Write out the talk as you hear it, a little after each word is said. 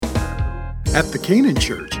At the Canaan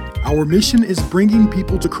Church, our mission is bringing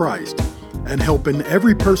people to Christ and helping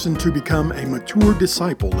every person to become a mature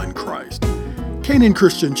disciple in Christ. Canaan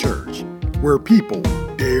Christian Church, where people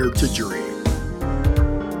dare to dream.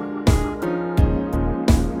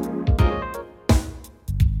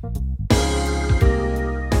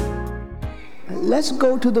 Let's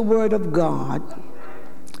go to the Word of God,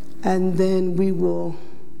 and then we will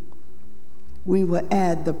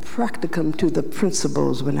add the practicum to the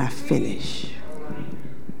principles when I finish.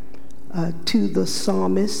 To the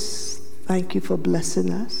psalmist, thank you for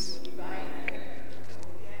blessing us.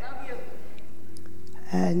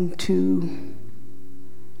 And to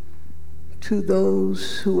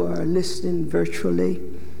those who are listening virtually,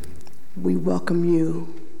 we welcome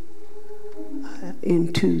you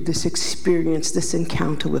into this experience, this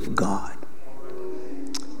encounter with God.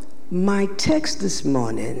 My text this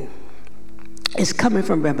morning is coming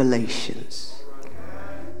from Revelations.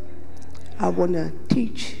 I want to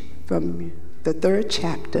teach from the 3rd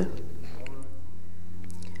chapter.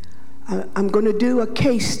 I'm going to do a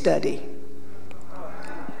case study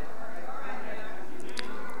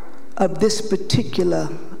of this particular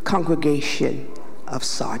congregation of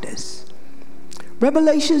Sardis.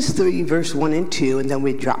 Revelations 3, verse 1 and 2, and then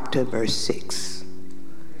we drop to verse 6.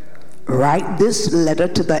 Write this letter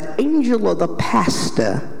to the angel of the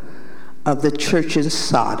pastor of the church in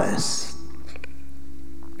Sardis.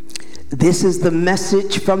 This is the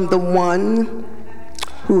message from the one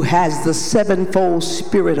who has the sevenfold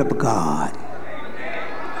Spirit of God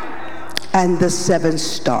and the 7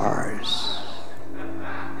 stars.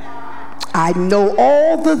 I know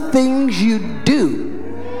all the things you do,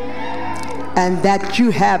 and that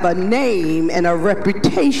you have a name and a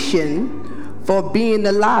reputation for being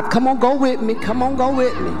alive. Come on, go with me. Come on, go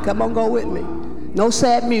with me. Come on, go with me. No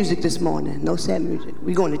sad music this morning. No sad music.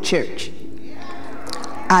 We're going to church.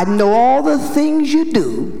 I know all the things you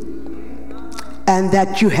do, and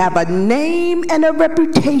that you have a name and a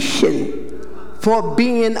reputation for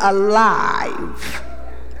being alive.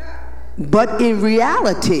 But in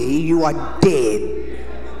reality, you are dead.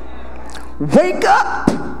 Wake up.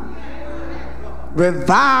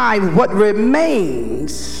 Revive what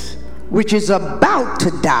remains, which is about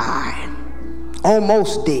to die,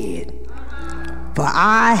 almost dead. For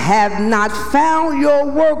I have not found your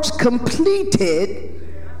works completed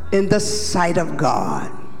in the sight of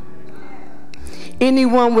God.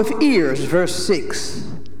 Anyone with ears, verse 6,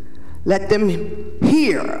 let them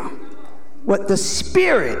hear what the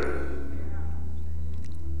Spirit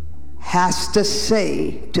has to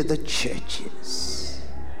say to the churches.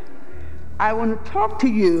 I want to talk to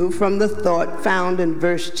you from the thought found in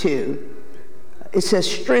verse 2. It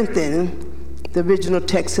says, strengthen. The original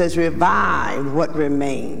text says, revive what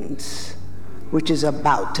remains, which is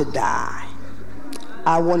about to die.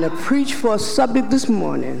 I want to preach for a subject this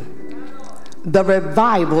morning, the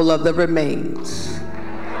revival of the remains.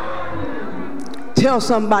 Tell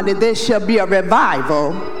somebody there shall be a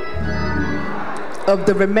revival of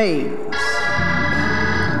the remains.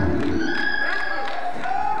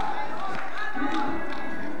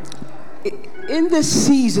 In this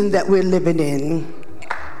season that we're living in,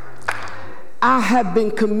 I have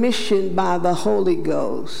been commissioned by the Holy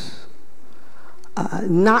Ghost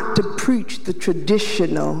not to preach the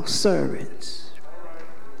traditional sermons.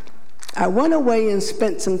 I went away and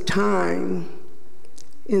spent some time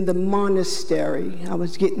in the monastery. I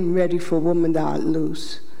was getting ready for Woman Thou Art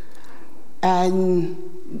Loose. And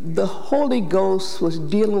the Holy Ghost was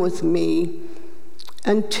dealing with me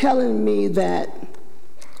and telling me that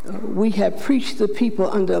we have preached the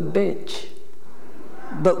people under a bench,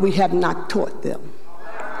 but we have not taught them.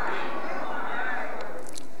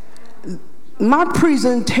 My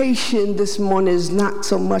presentation this morning is not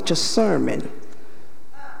so much a sermon,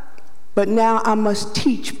 but now I must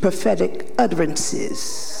teach prophetic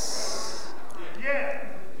utterances,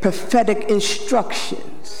 prophetic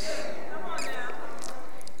instructions,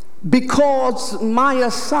 because my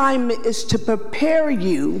assignment is to prepare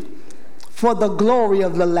you for the glory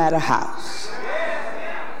of the latter house.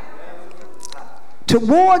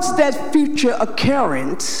 Towards that future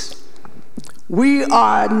occurrence, we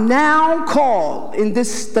are now called, in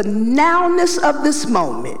this, the nowness of this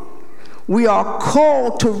moment, we are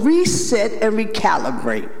called to reset and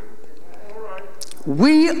recalibrate.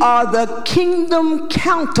 We are the kingdom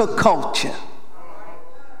counterculture,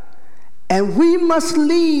 and we must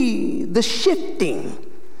lead the shifting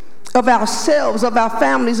of ourselves, of our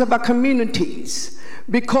families, of our communities,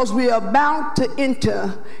 because we are about to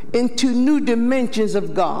enter into new dimensions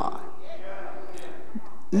of God.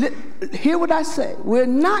 Hear what I say. We're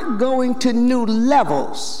not going to new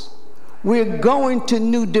levels. we're going to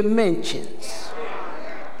new dimensions,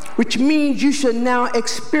 which means you should now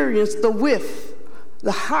experience the width,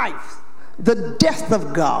 the height, the depth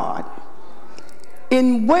of God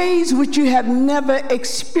in ways which you have never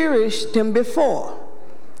experienced Him before.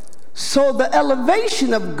 So the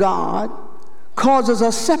elevation of God causes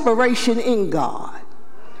a separation in God.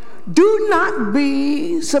 Do not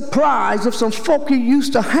be surprised if some folk you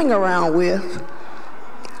used to hang around with,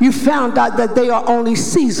 you found out that they are only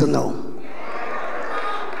seasonal.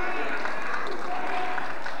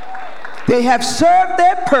 They have served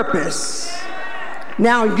their purpose.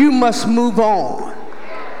 Now you must move on.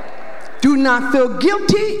 Do not feel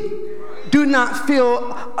guilty. Do not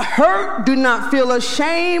feel hurt. Do not feel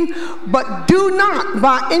ashamed. But do not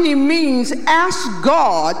by any means ask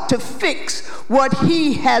God to fix what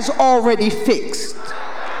He has already fixed.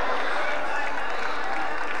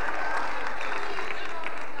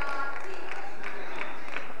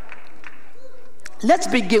 Let's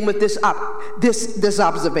begin with this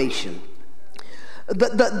observation.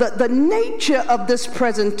 The nature of this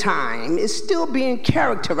present time is still being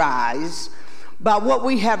characterized by what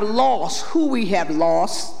we have lost, who we have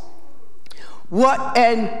lost, what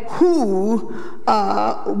and who,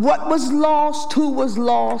 what was lost, who was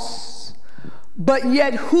lost, but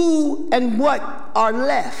yet who and what are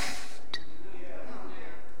left.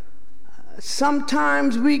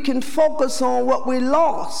 Sometimes we can focus on what we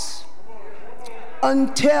lost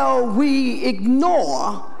until we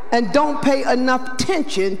ignore and don't pay enough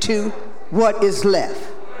attention to what is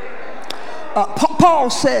left. Paul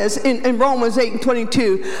says in Romans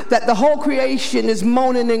 8:22 that the whole creation is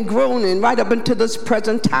moaning and groaning right up until this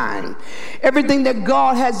present time. Everything that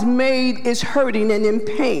God has made is hurting and in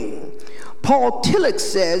pain. Paul Tillich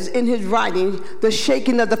says in his writing, The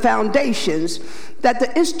Shaking of the Foundations, that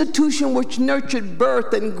the institution which nurtured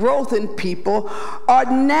birth and growth in people are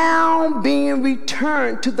now being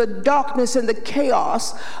returned to the darkness and the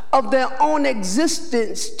chaos of their own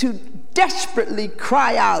existence to desperately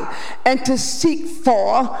cry out and to seek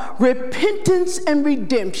for repentance and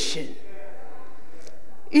redemption.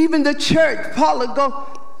 Even the church,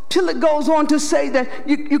 Tillich goes on to say that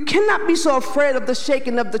you cannot be so afraid of the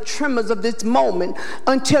shaking of the tremors of this moment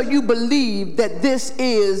until you believe that this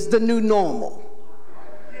is the new normal.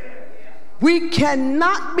 We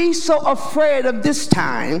cannot be so afraid of this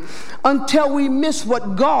time until we miss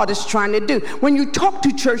what God is trying to do. When you talk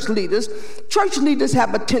to church leaders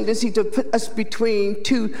have a tendency to put us between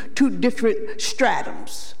two different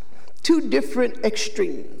stratums, two different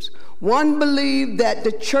extremes. One believed that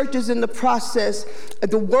the church is in the process,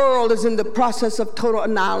 the world is in the process of total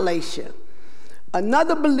annihilation.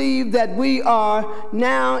 Another believed that we are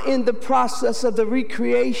now in the process of the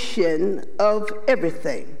recreation of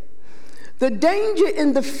everything. The danger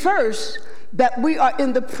in the first, that we are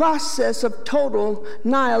in the process of total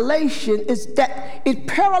annihilation, is that it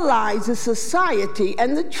paralyzes society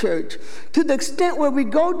and the church to the extent where we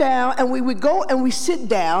go down and we go and we sit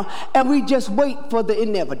down and we just wait for the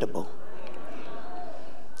inevitable.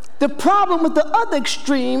 The problem with the other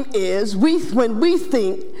extreme is when we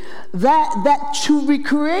think that to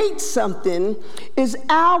recreate something is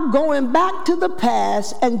our going back to the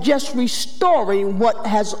past and just restoring what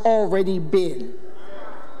has already been.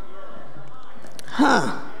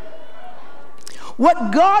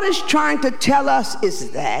 What God is trying to tell us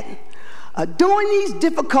is that during these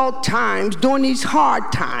difficult times, during these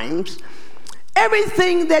hard times,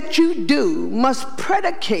 everything that you do must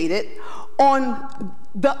predicate it on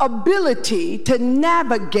the ability to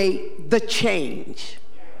navigate the change.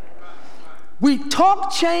 We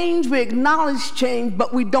talk change, we acknowledge change,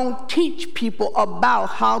 but we don't teach people about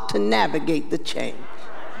how to navigate the change.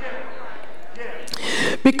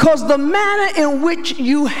 Because the manner in which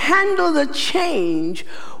you handle the change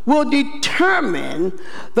will determine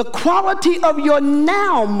the quality of your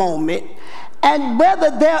now moment and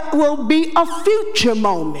whether there will be a future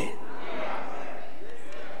moment.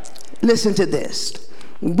 Listen to this.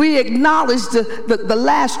 We acknowledge the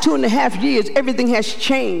last 2.5 years, everything has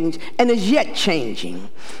changed and is yet changing.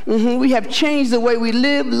 We have changed the way we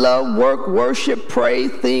live, love, work, worship, pray,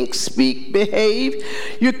 think, speak, behave.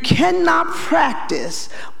 You cannot practice,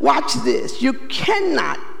 watch this, you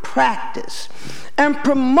cannot practice and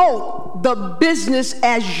promote the business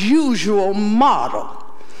as usual model.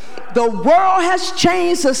 The world has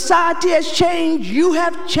changed, society has changed, you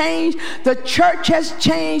have changed, the church has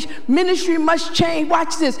changed, ministry must change.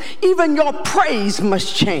 Watch this, even your praise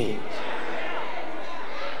must change.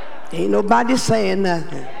 Ain't nobody saying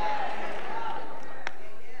nothing.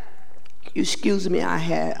 You excuse me, I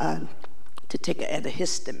had to take an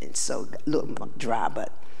antihistamine, so a little dry,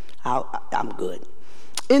 but I'm good.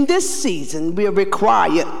 In this season, we are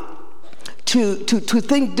required to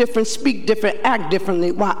think different, speak different, act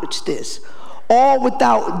differently. Watch this. All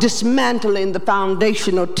without dismantling the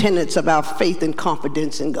foundational tenets of our faith and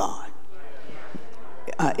confidence in God.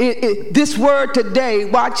 This word today,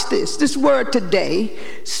 watch this. This word today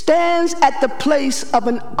stands at the place of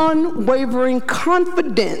an unwavering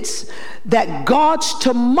confidence that God's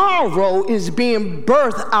tomorrow is being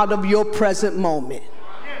birthed out of your present moment.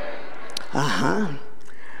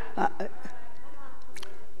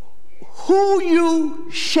 Who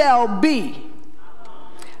you shall be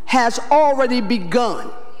has already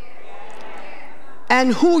begun,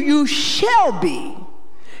 and who you shall be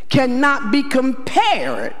cannot be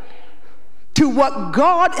compared to what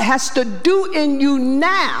God has to do in you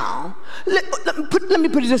now. Let me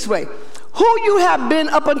put it this way. Who you have been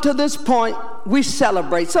up until this point, we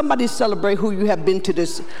celebrate. Somebody celebrate who you have been to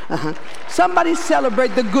this. Somebody celebrate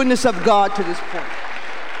the goodness of God to this point.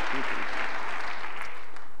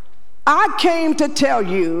 I came to tell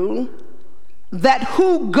you that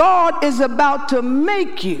who God is about to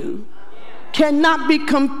make you cannot be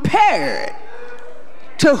compared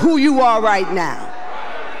to who you are right now.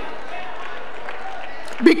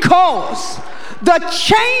 Because the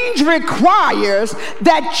change requires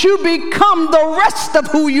that you become the rest of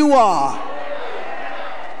who you are.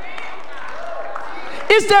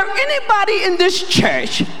 Is there anybody in this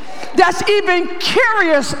church that's even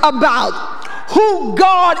curious about who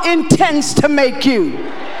God intends to make you?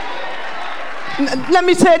 Let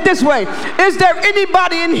me say it this way. Is there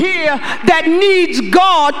anybody in here that needs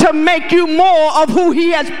God to make you more of who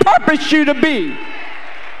he has purposed you to be?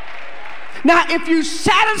 Now, if you're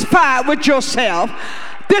satisfied with yourself,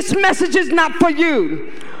 this message is not for you.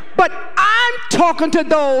 But I'm talking to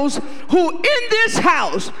those who in this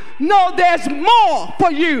house know there's more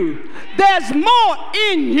for you. There's more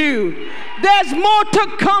in you. There's more to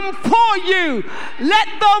come for you. Let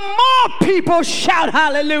the more people shout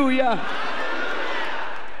hallelujah.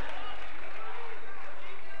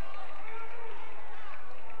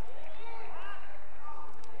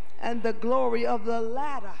 And the glory of the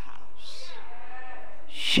latter house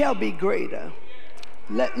shall be greater.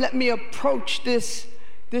 Let me approach this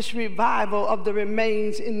revival of the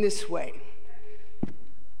remains in this way.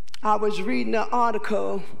 I was reading an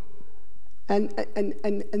article, and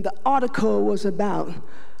the article was about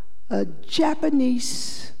a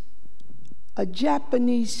Japanese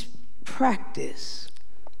practice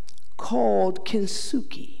called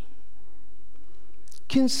kintsugi.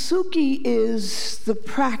 Kintsugi is the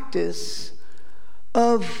practice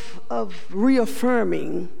of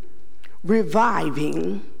reaffirming,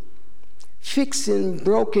 reviving, fixing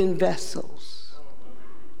broken vessels,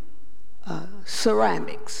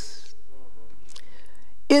 ceramics.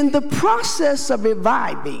 In the process of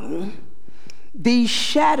reviving the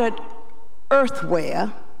shattered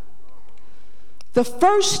earthenware, the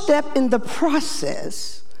first step in the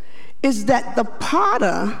process is that the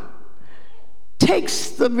potter takes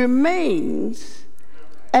the remains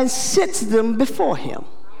and sets them before him.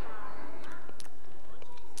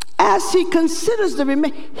 As he considers the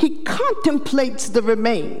remains, he contemplates the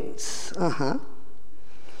remains.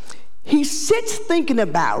 He sits thinking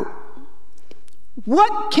about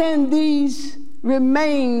what can these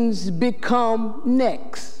remains become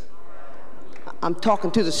next. I'm talking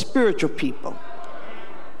to the spiritual people.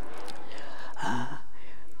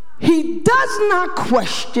 He does not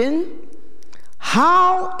question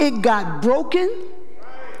how it got broken,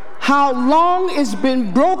 how long it's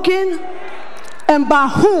been broken, and by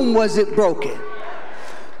whom was it broken.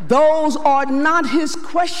 Those are not his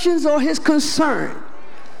questions or his concern.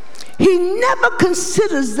 He never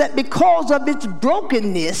considers that because of its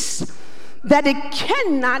brokenness, that it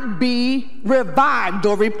cannot be revived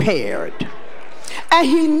or repaired. And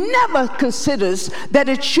he never considers that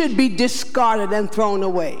it should be discarded and thrown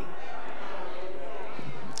away.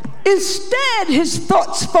 Instead, his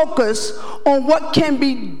thoughts focus on what can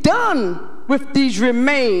be done with these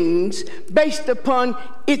remains based upon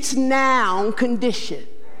its now condition.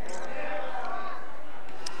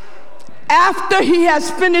 After he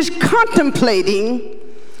has finished contemplating,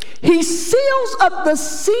 he seals up the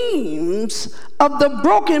seams of the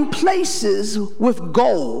broken places with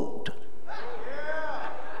gold.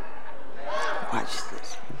 Watch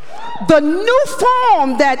this. The new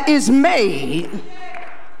form that is made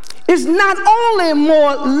is not only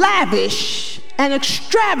more lavish and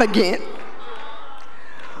extravagant,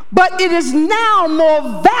 but it is now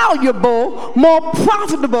more valuable, more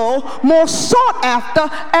profitable, more sought after,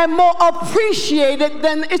 and more appreciated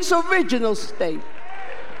than its original state.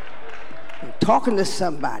 I'm talking to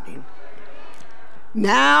somebody.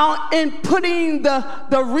 Now, in putting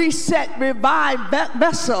the reset, revived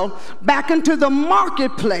vessel back into the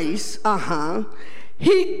marketplace,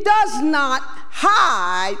 he does not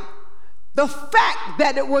hide the fact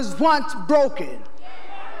that it was once broken.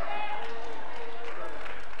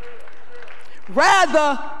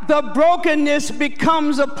 Rather, the brokenness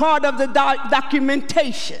becomes a part of the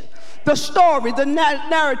documentation, the story, the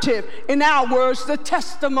narrative, in our words, the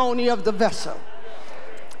testimony of the vessel.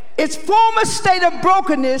 Its former state of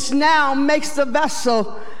brokenness now makes the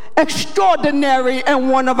vessel extraordinary and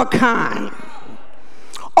one of a kind.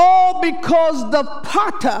 All because the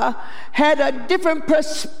potter had a different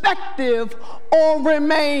perspective on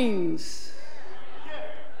remains.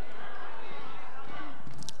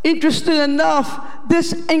 Interesting enough,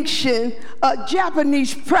 this ancient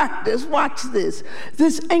Japanese practice, watch this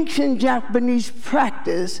ancient Japanese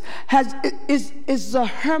practice is a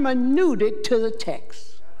hermeneutic to the text.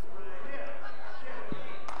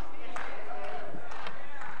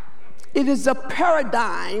 It is a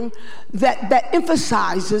paradigm that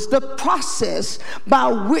emphasizes the process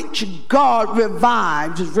by which God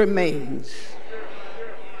revives remains.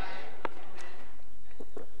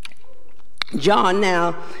 John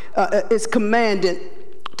now is commanded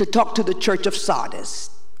to talk to the church of Sardis.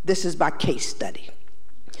 This is by case study.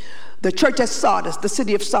 The church at Sardis, the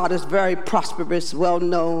city of Sardis, very prosperous,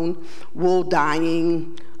 well-known, wool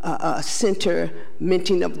dyeing center,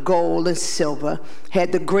 minting of gold and silver,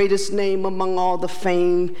 had the greatest name among all the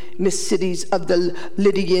famous cities of the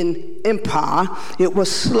Lydian Empire. It was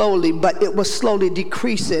slowly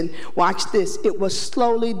decreasing. Watch this. It was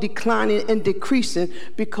slowly declining and decreasing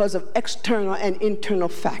because of external and internal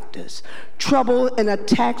factors, trouble and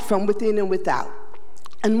attacks from within and without.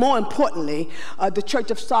 And more importantly, the church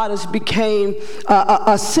of Sardis became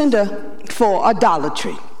a center for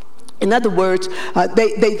idolatry. In other words,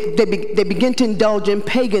 they begin to indulge in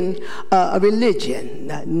pagan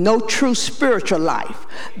religion, no true spiritual life.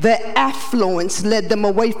 Their affluence led them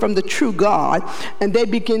away from the true God, and they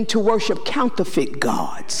begin to worship counterfeit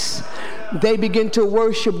gods. They begin to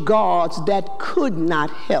worship gods that could not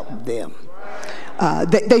help them.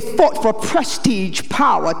 They fought for prestige,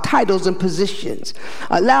 power, titles, and positions.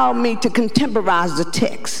 Allow me to contemporize the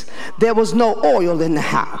text. There was no oil in the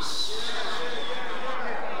house.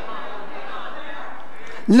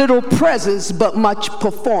 Little presence, but much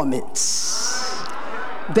performance.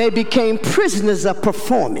 They became prisoners of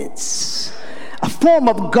performance. A form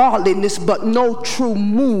of godliness, but no true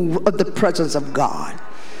move of the presence of God.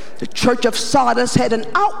 The church of Sardis had an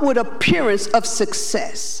outward appearance of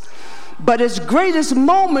success, but its greatest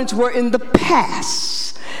moments were in the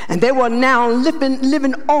past, and they were now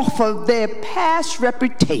living off of their past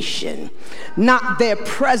reputation, not their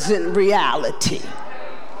present reality.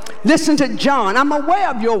 Listen to John. I'm aware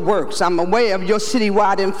of your works. I'm aware of your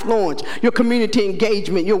citywide influence, your community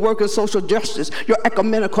engagement, your work in social justice, your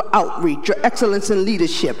ecumenical outreach, your excellence in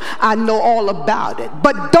leadership. I know all about it.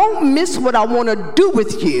 But don't miss what I want to do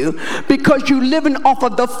with you, because you're living off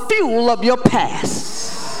of the fuel of your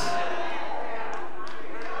past.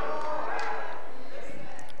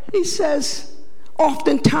 He says,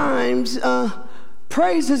 oftentimes,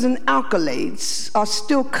 praises and accolades are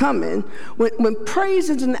still coming. When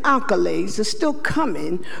praises and accolades are still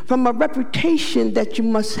coming from a reputation that you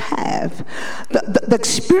must have, the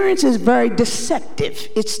experience is very deceptive.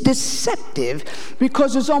 It's deceptive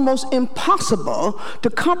because it's almost impossible to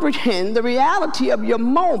comprehend the reality of your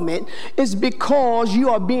moment is because you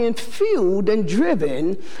are being fueled and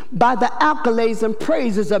driven by the accolades and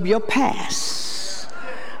praises of your past.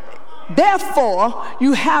 Therefore,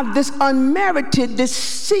 you have this unmerited,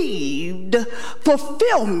 deceived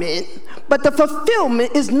fulfillment, but the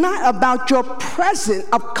fulfillment is not about your present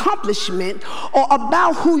accomplishment or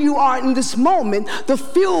about who you are in this moment. The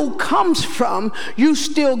fuel comes from you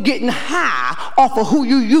still getting high off of who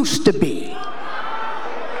you used to be.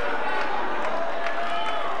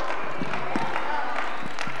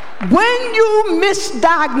 When you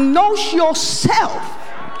misdiagnose yourself,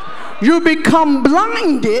 you become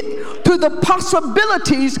blinded to the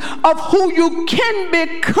possibilities of who you can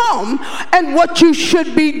become and what you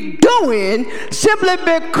should be doing, simply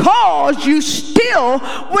because you still,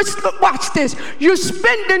 watch this, you're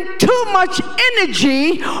spending too much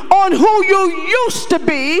energy on who you used to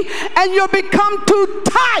be, and you become too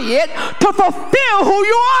tired to fulfill who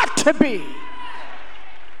you ought to be.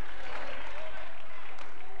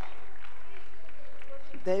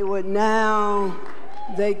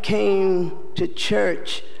 They came to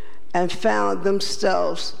church and found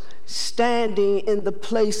themselves standing in the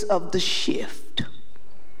place of the shift,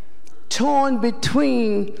 torn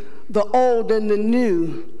between the old and the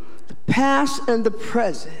new, the past and the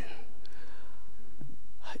present.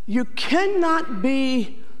 You cannot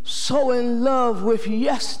be so in love with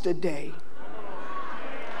yesterday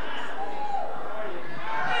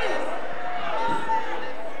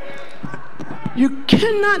You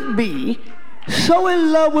cannot be so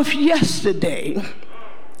in love with yesterday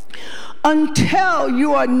until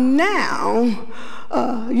you are now,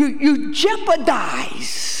 you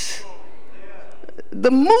jeopardize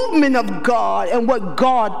the movement of God and what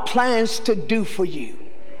God plans to do for you.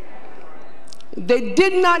 They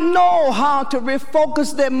did not know how to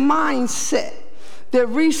refocus their mindset, their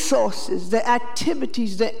resources, their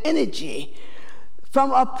activities, their energy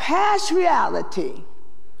from a past reality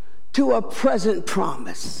to a present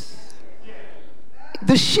promise.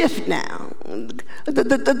 The shift now.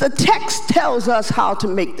 The text tells us how to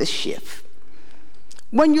make the shift.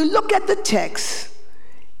 When you look at the text,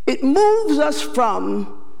 it moves us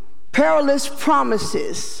from perilous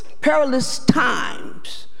promises, perilous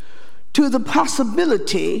times, to the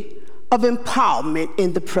possibility of empowerment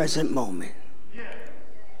in the present moment.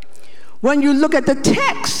 When you look at the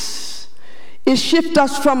text, it shifts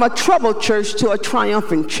us from a troubled church to a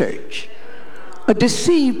triumphant church, a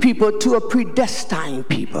deceived people to a predestined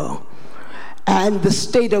people, and the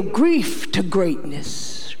state of grief to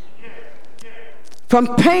greatness,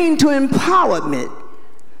 from pain to empowerment,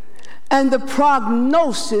 and the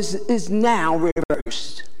prognosis is now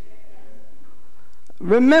reversed.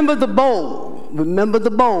 Remember the bowl, remember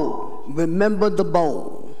the bowl, remember the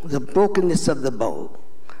bowl, the brokenness of the bowl.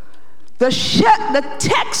 The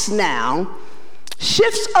text now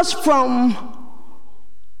shifts us from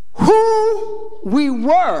who we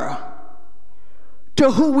were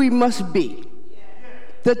to who we must be.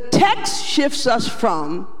 The text shifts us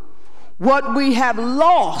from what we have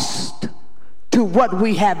lost to what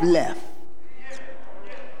we have left.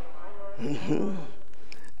 Mm-hmm.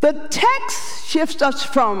 The text shifts us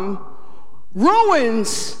from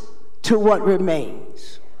ruins to what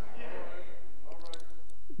remains.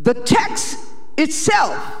 The text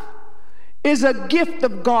itself is a gift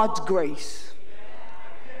of God's grace.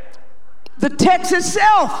 The text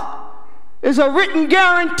itself is a written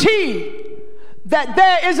guarantee that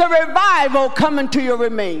there is a revival coming to your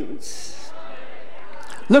remains.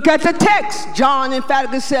 Look at the text. John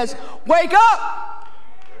emphatically says, wake up.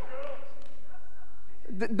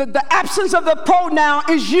 The absence of the pronoun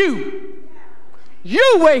is you.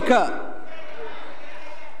 You wake up.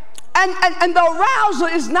 And the arousal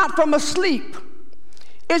is not from a sleep.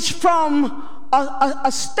 It's from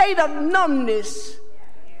a state of numbness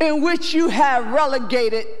in which you have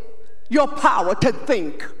relegated your power to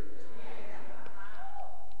think.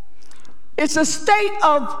 It's a state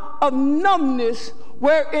of numbness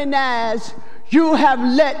wherein as you have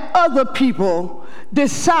let other people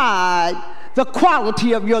decide the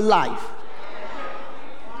quality of your life.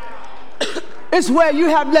 It's where you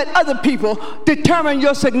have let other people determine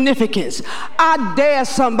your significance. I dare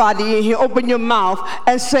somebody in here open your mouth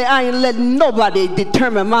and say, I ain't letting nobody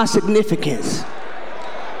determine my significance.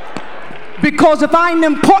 Because if I'm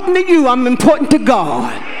important to you, I'm important to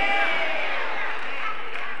God.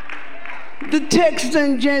 The text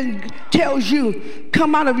then tells you,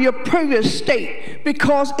 come out of your previous state,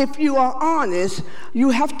 because if you are honest, you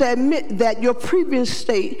have to admit that your previous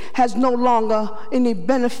state has no longer any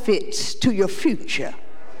benefits to your future.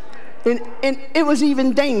 And it was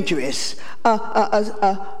even dangerous.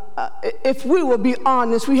 If we will be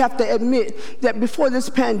honest, we have to admit that before this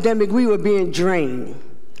pandemic, we were being drained.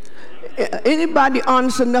 Anybody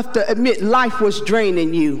honest enough to admit life was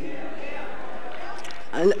draining you?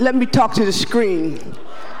 Let me talk to the screen.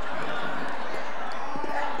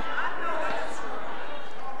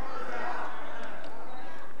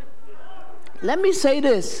 Let me say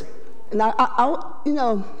this, and I you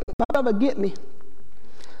know, my brother get me.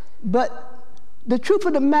 But the truth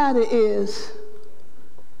of the matter is,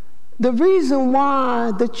 the reason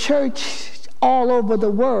why the church all over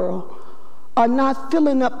the world are not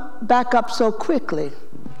filling back up so quickly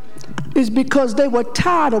is because they were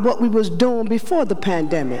tired of what we was doing before the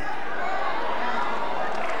pandemic.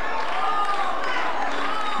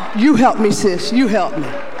 You help me, sis. You help me.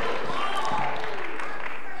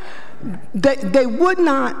 They would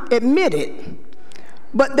not admit it,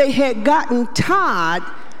 but they had gotten tired,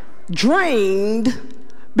 drained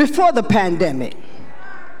before the pandemic,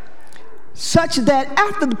 such that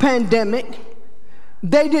after the pandemic,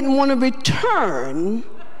 they didn't want to return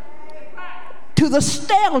to the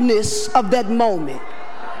staleness of that moment.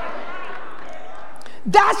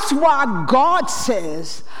 That's why God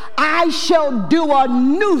says, I shall do a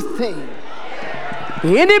new thing.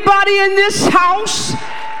 Anybody in this house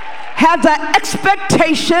has an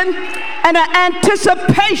expectation and an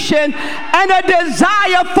anticipation and a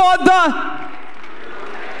desire for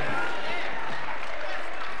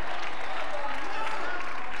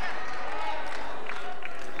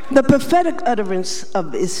the prophetic utterance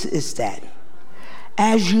of this is that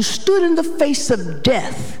as you stood in the face of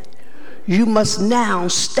death, you must now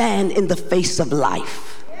stand in the face of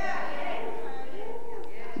life.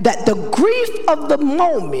 That the grief of the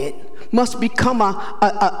moment must become an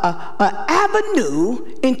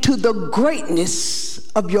avenue into the greatness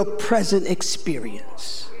of your present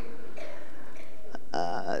experience.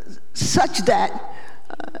 Such that,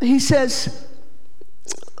 he says,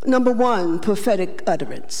 number one, prophetic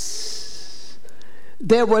utterance.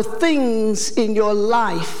 There were things in your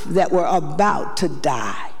life that were about to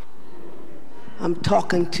die. I'm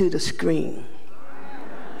talking to the screen.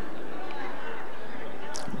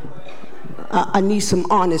 I need some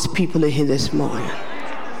honest people in here this morning.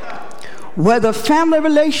 Whether family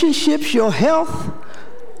relationships, your health,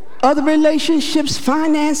 other relationships,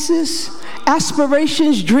 finances,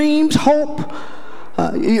 aspirations, dreams, hope,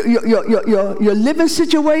 your living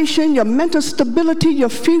situation, your mental stability, your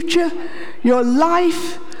future, your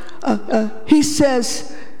life, he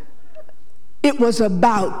says it was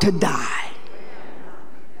about to die.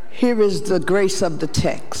 Here is the grace of the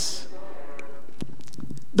text.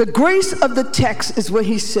 The grace of the text is where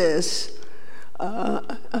he says,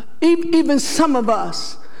 even some of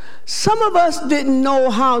us didn't know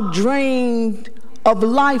how drained of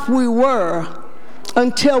life we were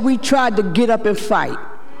until we tried to get up and fight.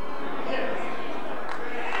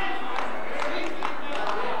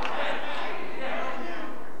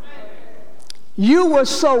 You were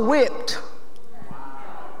so whipped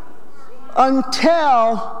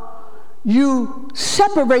until you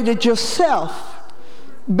separated yourself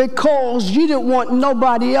because you didn't want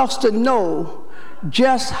nobody else to know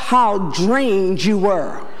just how drained you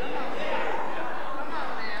were.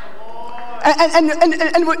 And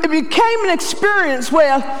it became an experience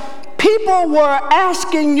where people were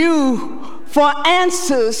asking you for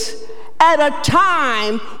answers at a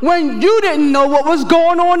time when you didn't know what was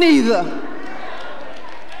going on either.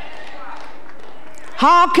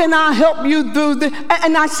 How can I help you through this?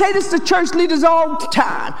 And I say this to church leaders all the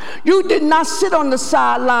time. You did not sit on the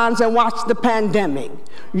sidelines and watch the pandemic.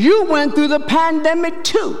 You went through the pandemic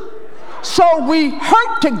too. So we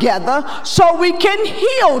hurt together so we can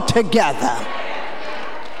heal together.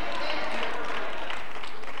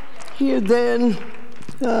 Here then,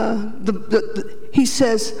 he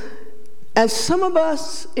says, as some of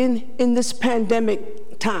us in this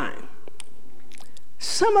pandemic time,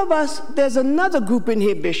 some of us, there's another group in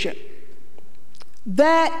here, Bishop,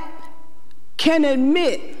 that can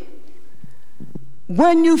admit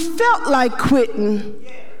when you felt like quitting,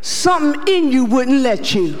 something in you wouldn't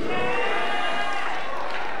let you.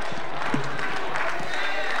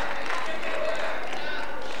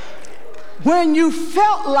 When you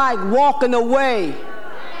felt like walking away,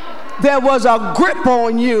 there was a grip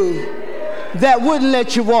on you that wouldn't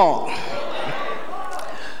let you walk.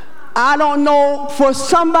 I don't know, for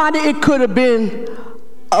somebody it could have been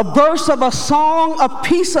a verse of a song, a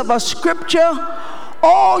piece of a scripture.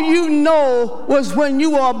 All you know was when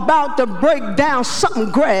you were about to break down, something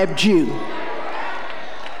grabbed you.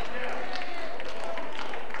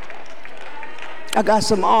 I got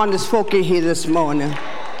some honest folk in here this morning.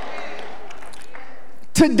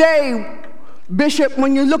 Today, Bishop,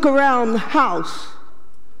 when you look around the house,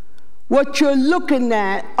 what you're looking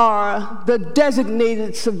at are the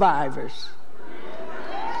designated survivors.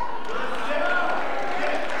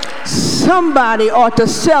 Somebody ought to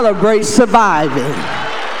celebrate surviving.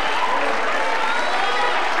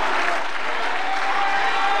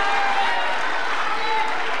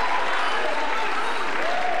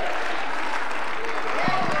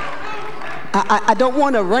 I don't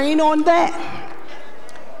want to rain on that,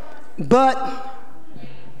 but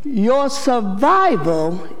your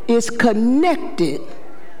survival is connected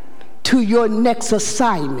to your next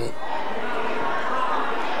assignment.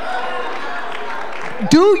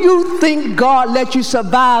 Do you think God let you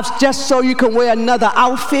survive just so you can wear another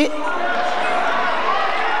outfit?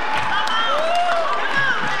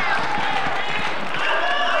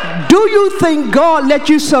 Do you think God let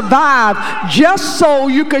you survive just so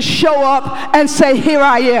you could show up and say, here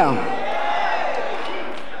I am?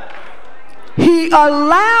 He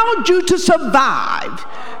allowed you to survive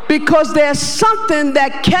because there's something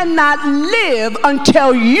that cannot live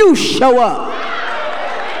until you show up.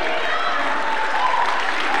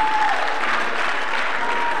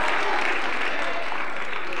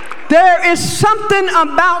 There is something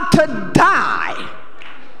about to die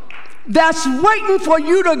that's waiting for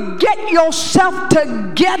you to get yourself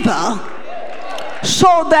together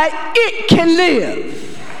so that it can live.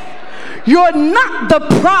 You're not the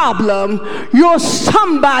problem, you're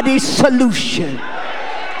somebody's solution.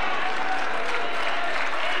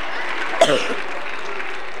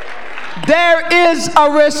 There is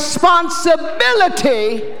a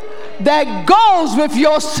responsibility that goes with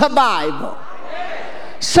your survival.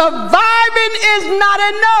 Surviving is not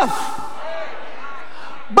enough.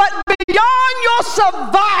 But beyond your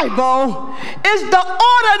survival is the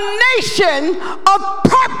ordination of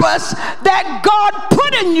purpose that God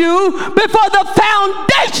put in you before the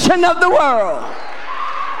foundation of the world.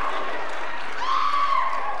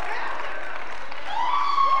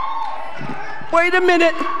 Wait a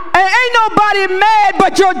minute. Ain't nobody mad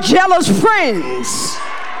but your jealous friends.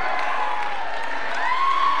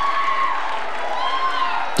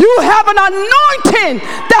 You have an anointing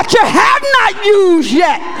that you have not used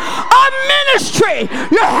yet. A ministry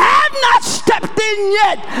you have not stepped in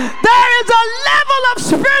yet. There is a level of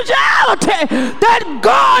spirituality that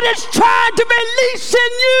God is trying to release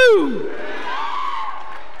in you.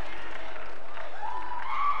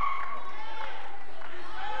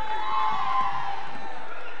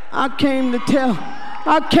 I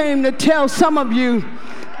came to tell some of you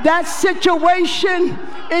that situation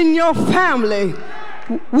in your family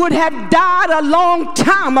would have died a long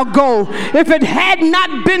time ago if it had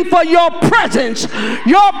not been for your presence.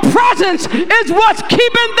 Your presence is what's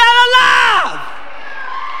keeping that alive.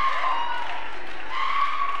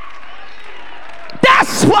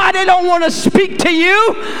 That's why they don't want to speak to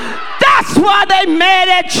you. That's why they're mad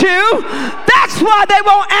at you. That's why they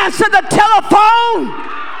won't answer the telephone.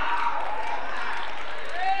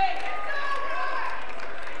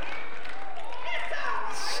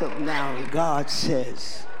 So now God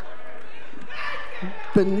says,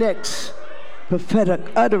 the next prophetic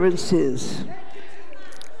utterance is,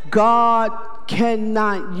 God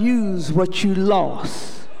cannot use what you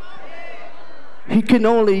lost. He can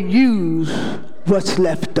only use what's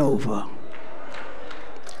left over,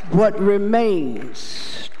 what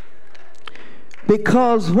remains.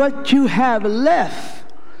 Because what you have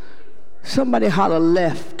left, somebody holler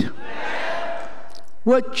left.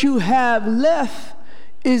 What you have left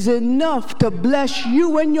is enough to bless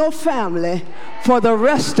you and your family for the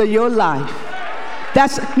rest of your life.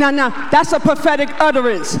 That's a prophetic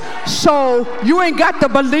utterance. So you ain't got to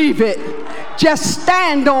believe it. Just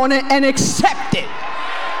stand on it and accept it.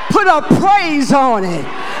 Put a praise on it.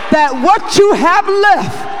 That what you have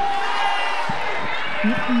left.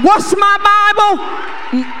 What's my Bible?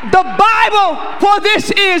 The Bible for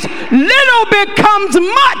this is little becomes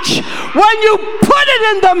much when you put it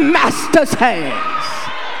in the master's hands.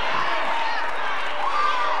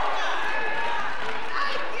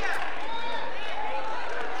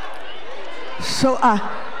 So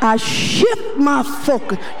I shift my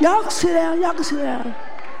focus. Y'all can sit down. Y'all can sit down.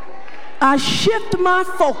 I shift my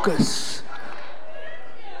focus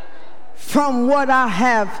from what I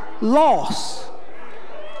have lost.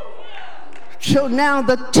 So now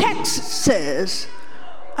the text says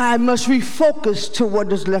I must refocus to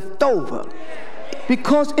what is left over.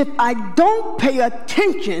 Because if I don't pay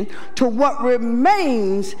attention to what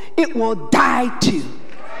remains, it will die too.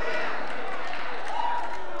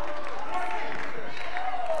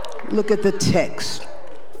 Look at the text.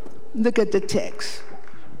 Look at the text.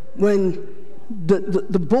 When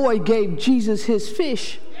the boy gave Jesus his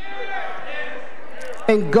fish,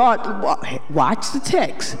 and God, watch the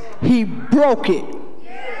text, he broke it.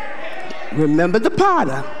 Remember the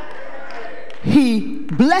potter. He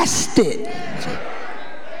blessed it.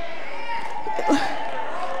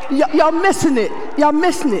 Y'all missing it. Y'all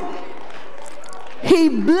missing it. He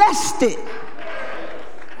blessed it.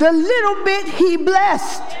 The little bit he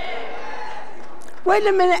blessed. Wait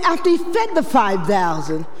a minute, after he fed the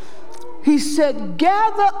 5,000, he said,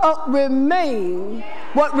 gather up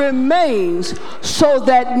what remains so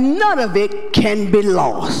that none of it can be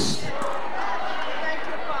lost.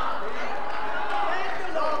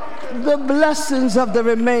 The blessings of the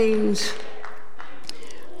remains.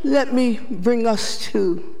 Let me bring us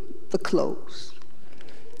to the close.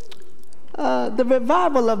 The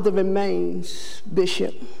revival of the remains,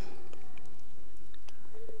 Bishop,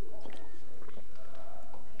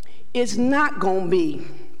 it's not going to be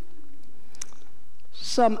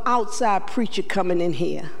some outside preacher coming in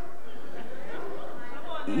here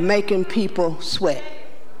making people sweat.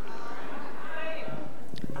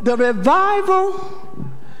 The revival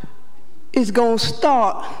is going to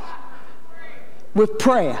start with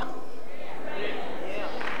prayer.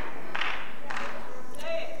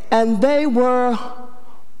 And they were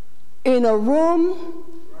in a room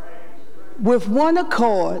with one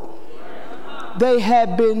accord, they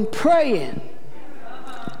had been praying.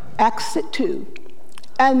 Acts 2.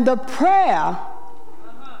 And the prayer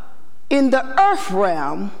in the earth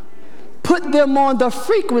realm put them on the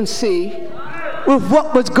frequency with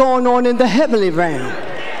what was going on in the heavenly realm.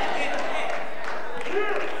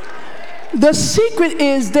 The secret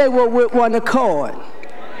is they were with one accord,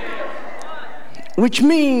 which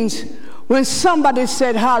means when somebody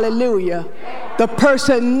said hallelujah, the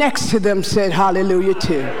person next to them said hallelujah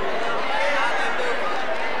too.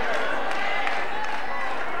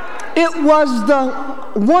 It was the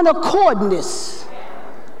one accordness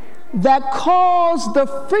that caused the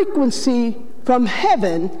frequency from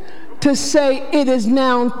heaven to say it is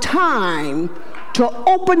now time to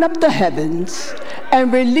open up the heavens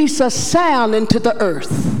and release a sound into the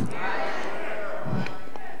earth.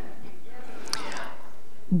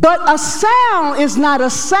 But a sound is not a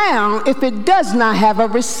sound if it does not have a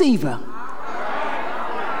receiver.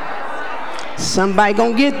 Somebody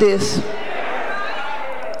gonna get this.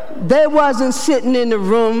 They wasn't sitting in the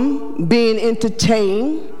room being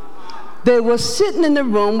entertained. They were sitting in the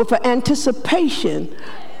room with an anticipation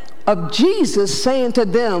of Jesus saying to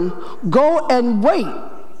them, go and wait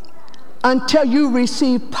until you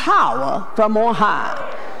receive power from on high.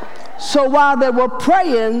 So while they were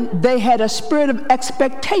praying, they had a spirit of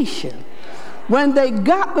expectation. When they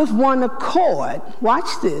got with one accord,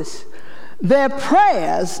 watch this, their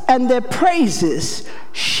prayers and their praises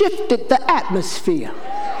shifted the atmosphere,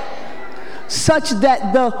 such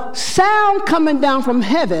that the sound coming down from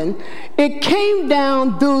heaven, it came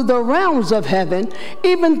down through the realms of heaven,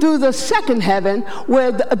 even through the second heaven,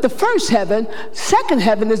 where the first heaven, second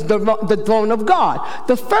heaven is the throne of God.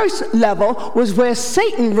 The first level was where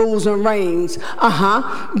Satan rules and reigns.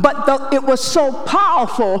 But it was so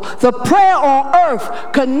powerful, the prayer on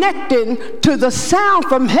earth connecting to the sound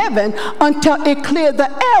from heaven until it cleared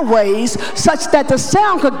the airways, such that the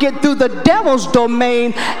sound could get through the devil's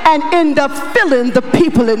domain and end up filling the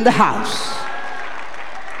people in the house.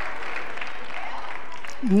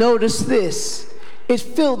 Notice this. It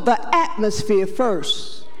filled the atmosphere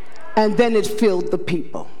first, and then it filled the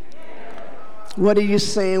people. What are you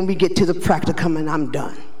saying? We get to the practicum and I'm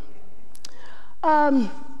done.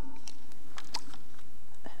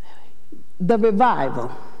 The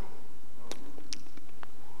revival.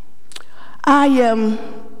 I am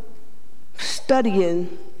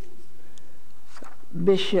studying,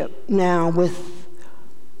 Bishop, now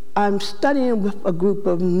I'm studying with a group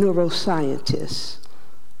of neuroscientists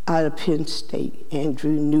out of Penn State,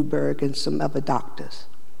 Andrew Newberg and some other doctors,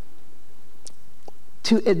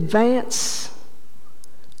 to advance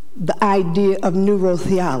the idea of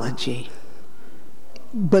neurotheology,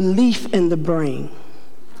 belief in the brain.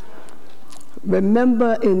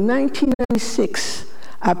 Remember in 1996,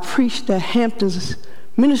 I preached at Hampton's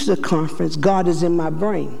Minister Conference, God is in my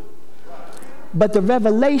brain. But the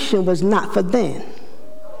revelation was not for then,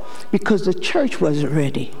 because the church wasn't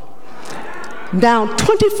ready. Now,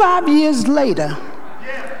 25 years later,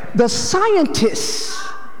 the scientists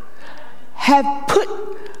have put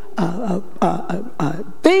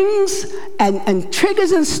things and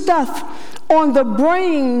triggers and stuff on the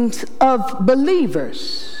brains of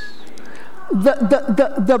believers.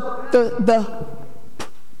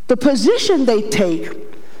 The position they take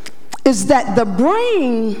is that the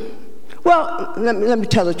brain, well, let me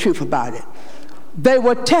tell the truth about it. They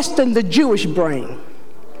were testing the Jewish brain.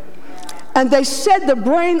 And they said the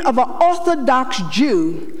brain of an Orthodox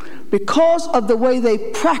Jew, because of the way they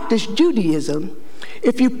practice Judaism,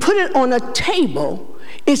 if you put it on a table,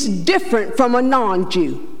 it's different from a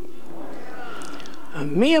non-Jew.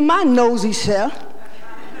 Me and my nosy self,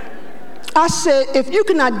 I said, if you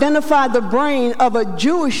can identify the brain of a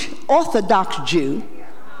Jewish Orthodox Jew,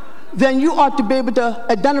 then you ought to be able to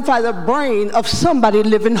identify the brain of somebody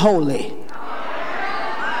living holy.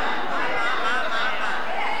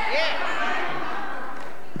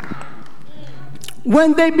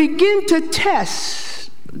 When they begin to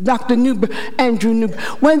test, Dr. Newberg, Andrew Newberg,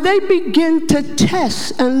 when they begin to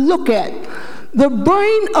test and look at the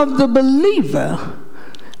brain of the believer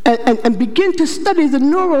and begin to study the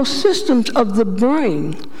neural systems of the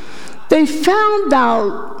brain, they found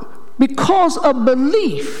out because of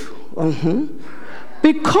belief,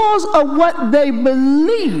 because of what they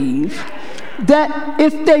believe, that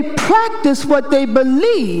if they practice what they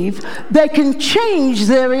believe, they can change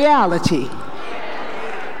their reality.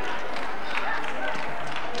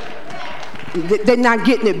 They're not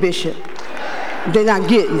getting it, Bishop. They're not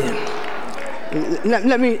getting it.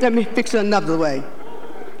 Let me fix it another way.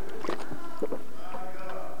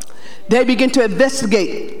 They begin to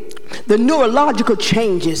investigate the neurological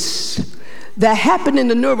changes that happen in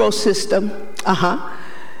the neural system,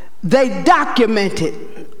 they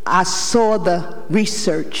documented. I saw the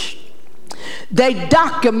research. They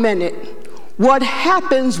documented what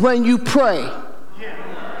happens when you pray.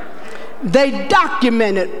 They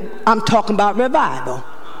documented, I'm talking about revival,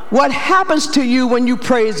 what happens to you when you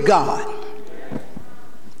praise God.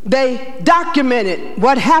 They documented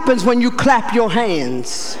what happens when you clap your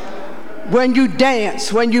hands, when you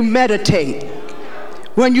dance, when you meditate,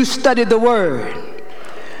 when you study the word.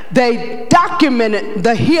 They documented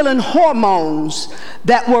the healing hormones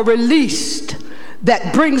that were released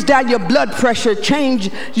that brings down your blood pressure,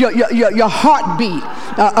 change your heartbeat.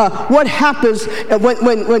 What happens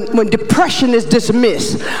when depression is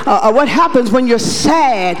dismissed? What happens when you're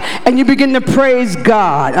sad and you begin to praise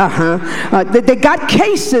God? They got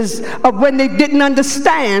cases of when they didn't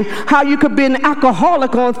understand how you could be an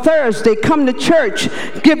alcoholic on Thursday, come to church,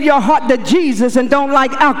 give your heart to Jesus, and don't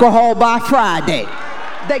like alcohol by Friday.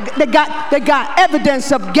 They got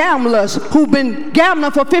evidence of gamblers who've been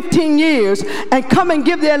gambling for 15 years and come and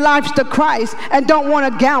give their lives to Christ and don't want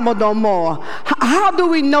to gamble no more. How do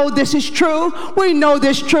we know this is true? We know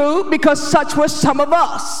this is true because such were some of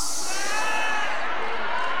us.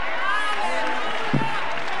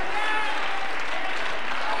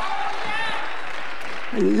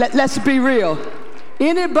 Let's be real.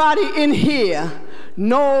 Anybody in here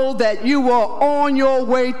know that you were on your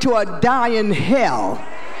way to a dying hell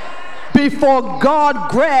before God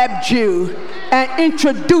grabbed you and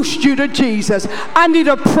introduced you to Jesus? I need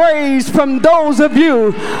a praise from those of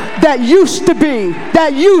you that used to be.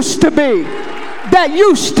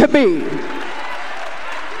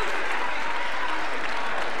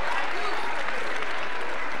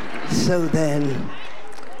 So then,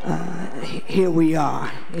 here we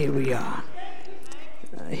are.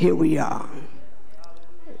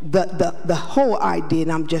 The whole idea,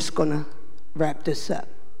 and I'm just going to wrap this up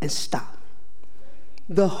and stop.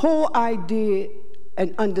 The whole idea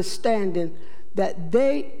and understanding that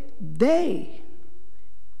the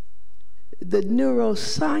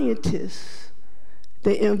neuroscientists,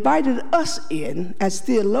 they invited us in as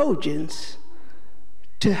theologians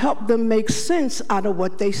to help them make sense out of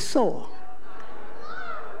what they saw.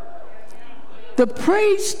 The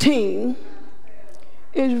praise team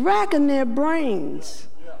is racking their brains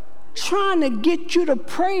trying to get you to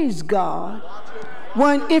praise God,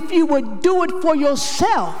 when if you would do it for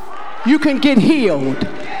yourself, you can get healed.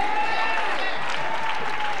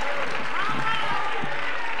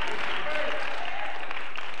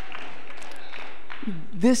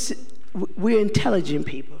 We're intelligent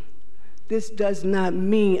people. This does not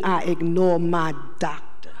mean I ignore my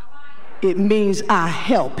doctor. It means I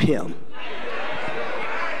help him.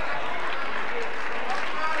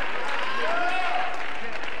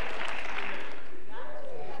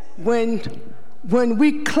 When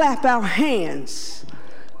we clap our hands,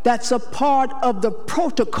 that's a part of the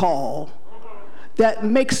protocol that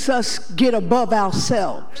makes us get above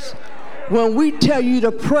ourselves. When we tell you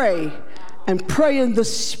to pray and pray in the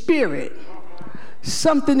Spirit,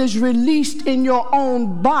 something is released in your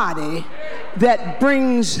own body that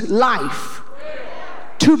brings life.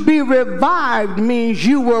 To be revived means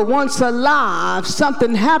you were once alive.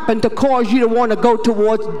 Something happened to cause you to want to go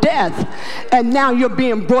towards death, and now you're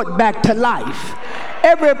being brought back to life.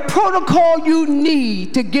 Every protocol you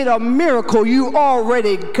need to get a miracle, you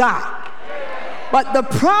already got. But the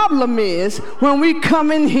problem is, when we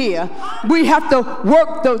come in here, we have to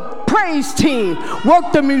work the praise team,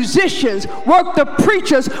 work the musicians, work the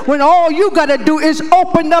preachers, when all you got to do is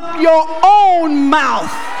open up your own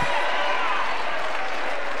mouth.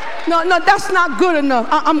 No, that's not good enough.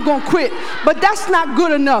 I'm going to quit. But that's not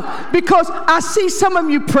good enough, because I see some of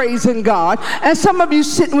you praising God and some of you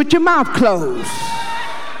sitting with your mouth closed.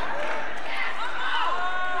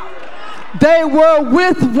 They were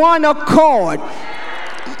with one accord.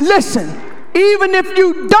 Listen, even if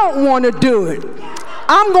you don't want to do it,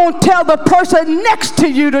 I'm going to tell the person next to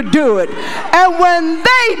you to do it. And when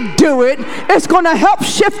they do it, it's going to help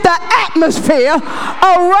shift the atmosphere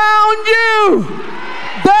around you.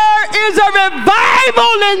 There is a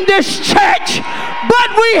revival in this church, but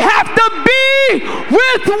we have to be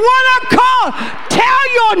with one accord. Tell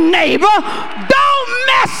your neighbor, don't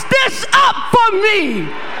mess this up for me.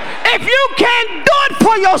 If you can't do it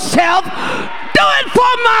for yourself, do it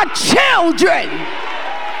for my children.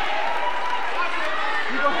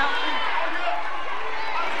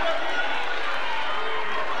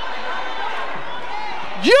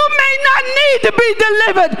 You may not need to be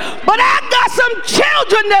delivered, but I got some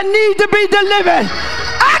children that need to be delivered.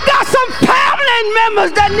 I got some family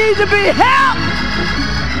members that need to be helped.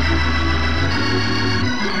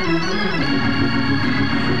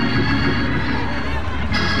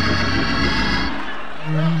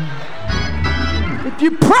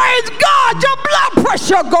 you praise God, your blood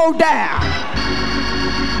pressure go down.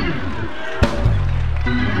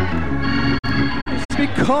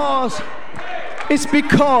 It's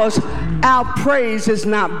because our praise is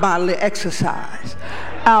not bodily exercise.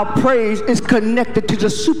 Our praise is connected to the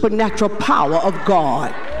supernatural power of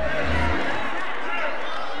God.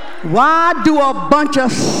 Why do a bunch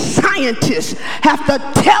of scientists have to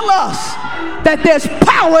tell us that there's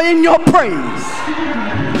power in your praise?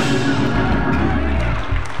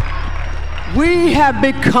 We have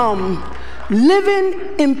become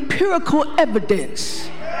living empirical evidence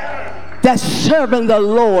that serving the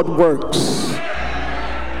Lord works.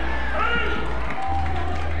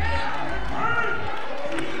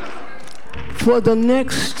 For the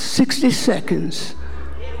next 60 seconds,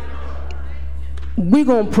 we're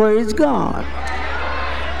going to praise God.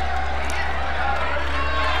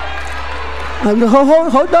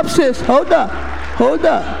 Hold up, sis. Hold up.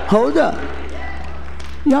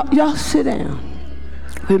 Y'all sit down.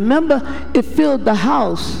 Remember, it filled the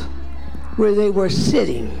house where they were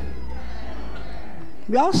sitting.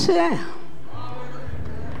 Y'all sit down.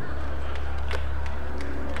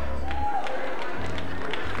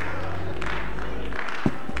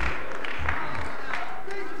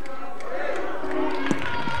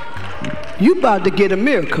 You about to get a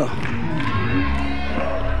miracle.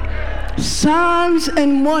 Signs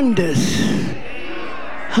and wonders.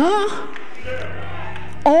 Huh?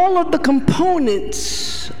 All of the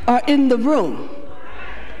components are in the room.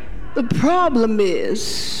 The problem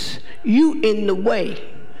is you in the way.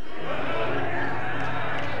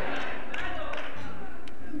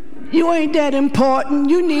 You ain't that important.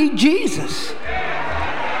 You need Jesus.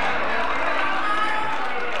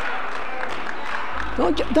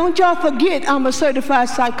 Don't y'all forget I'm a certified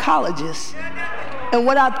psychologist. And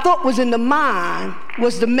what I thought was in the mind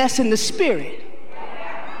was the mess in the spirit.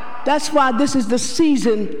 That's why this is the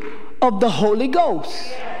season of the Holy Ghost.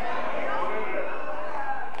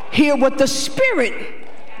 Hear what the Spirit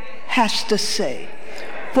has to say.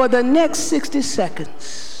 For the next 60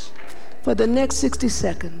 seconds,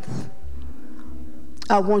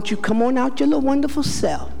 I want you to come on out your little wonderful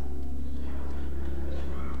self.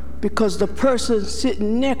 Because the person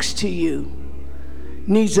sitting next to you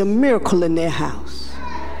needs a miracle in their house.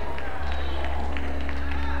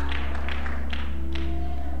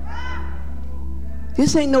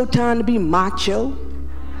 This ain't no time to be macho,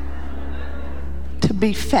 to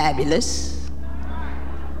be fabulous.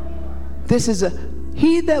 This is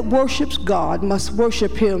he that worships God must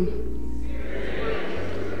worship him.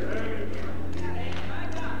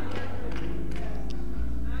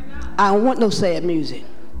 I don't want no sad music.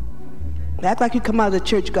 Act like you come out of the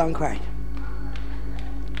church gone cry.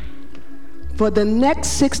 For the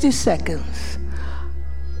next 60 seconds,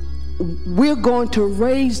 we're going to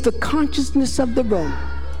raise the consciousness of the room.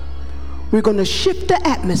 We're going to shift the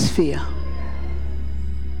atmosphere.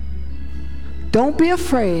 Don't be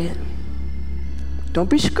afraid. Don't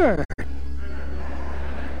be scared.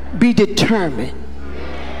 Be determined.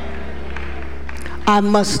 I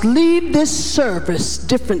must leave this service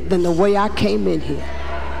different than the way I came in here.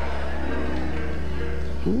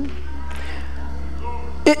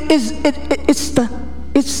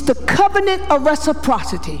 It's the covenant of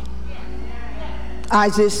reciprocity.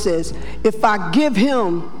 Isaiah says, if I give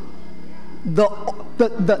him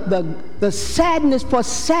the sadness for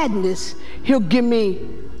sadness, he'll give me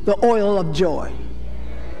the oil of joy.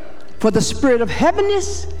 For the spirit of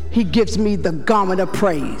heaviness, he gives me the garment of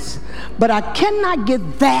praise. But I cannot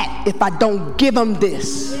get that if I don't give him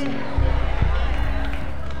this.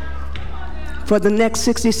 For the next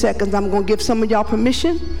 60 seconds, I'm going to give some of y'all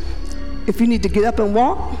permission. If you need to get up and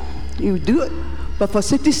walk, you do it. But for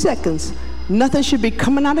 60 seconds, nothing should be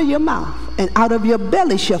coming out of your mouth, and out of your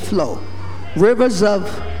belly shall flow rivers of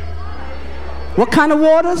what kind of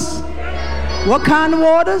waters? What kind of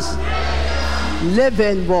waters?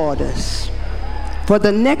 Living waters. For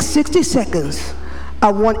the next 60 seconds,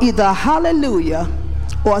 I want either a hallelujah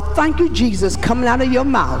or a thank you, Jesus, coming out of your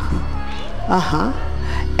mouth.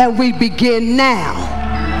 And we begin now.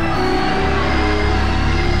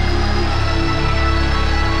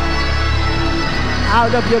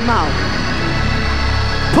 Out of your mouth.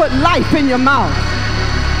 Put life in your mouth.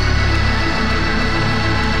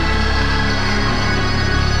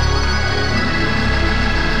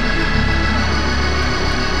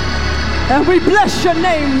 And we bless your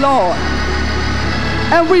name, Lord.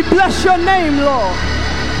 And we bless your name, Lord.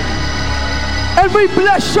 And we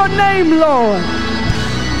bless your name, Lord.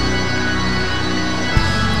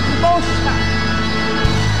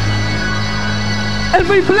 And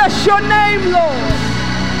we bless your name, Lord.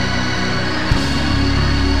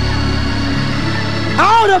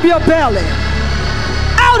 Out of your belly.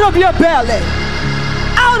 Out of your belly.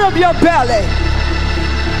 Out of your belly.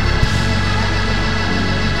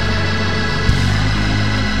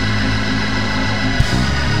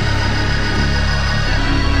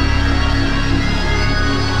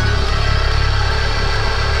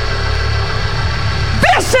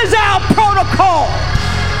 This is our protocol.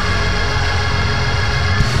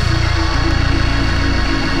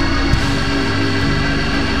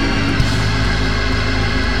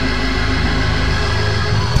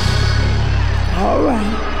 All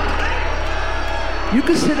right. You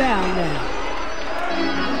can sit down now.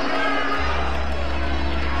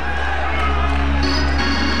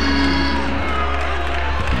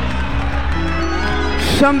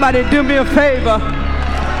 Somebody do me a favor.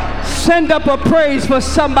 Send up a praise for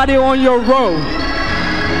somebody on your road.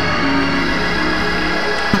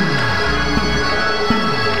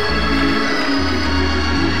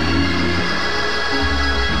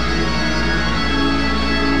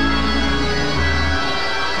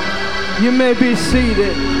 You may be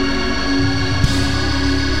seated.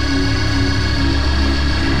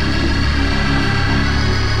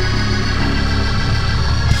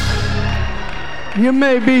 You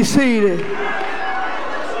may be seated.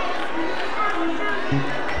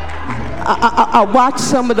 I watched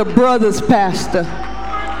some of the brothers, Pastor.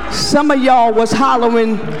 Some of y'all was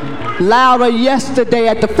hollering louder yesterday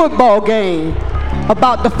at the football game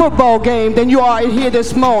about the football game than you are in here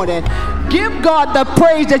this morning. Give God the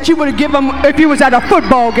praise that you would have given him if he was at a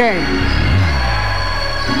football game.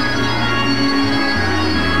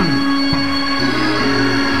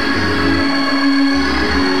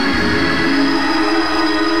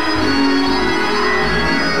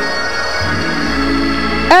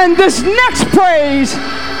 And this next praise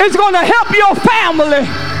is going to help your family.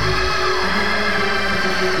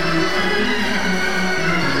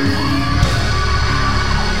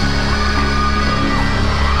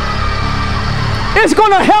 It's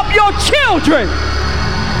going to help your children.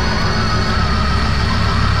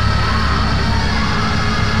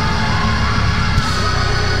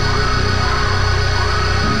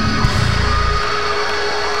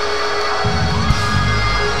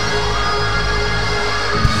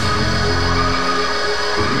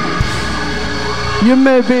 You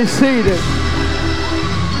may be seated.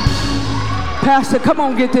 Pastor, come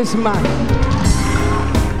on, get this mic.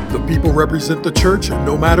 The people represent the church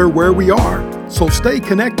no matter where we are. So stay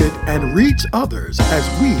connected and reach others as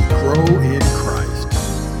we grow in Christ.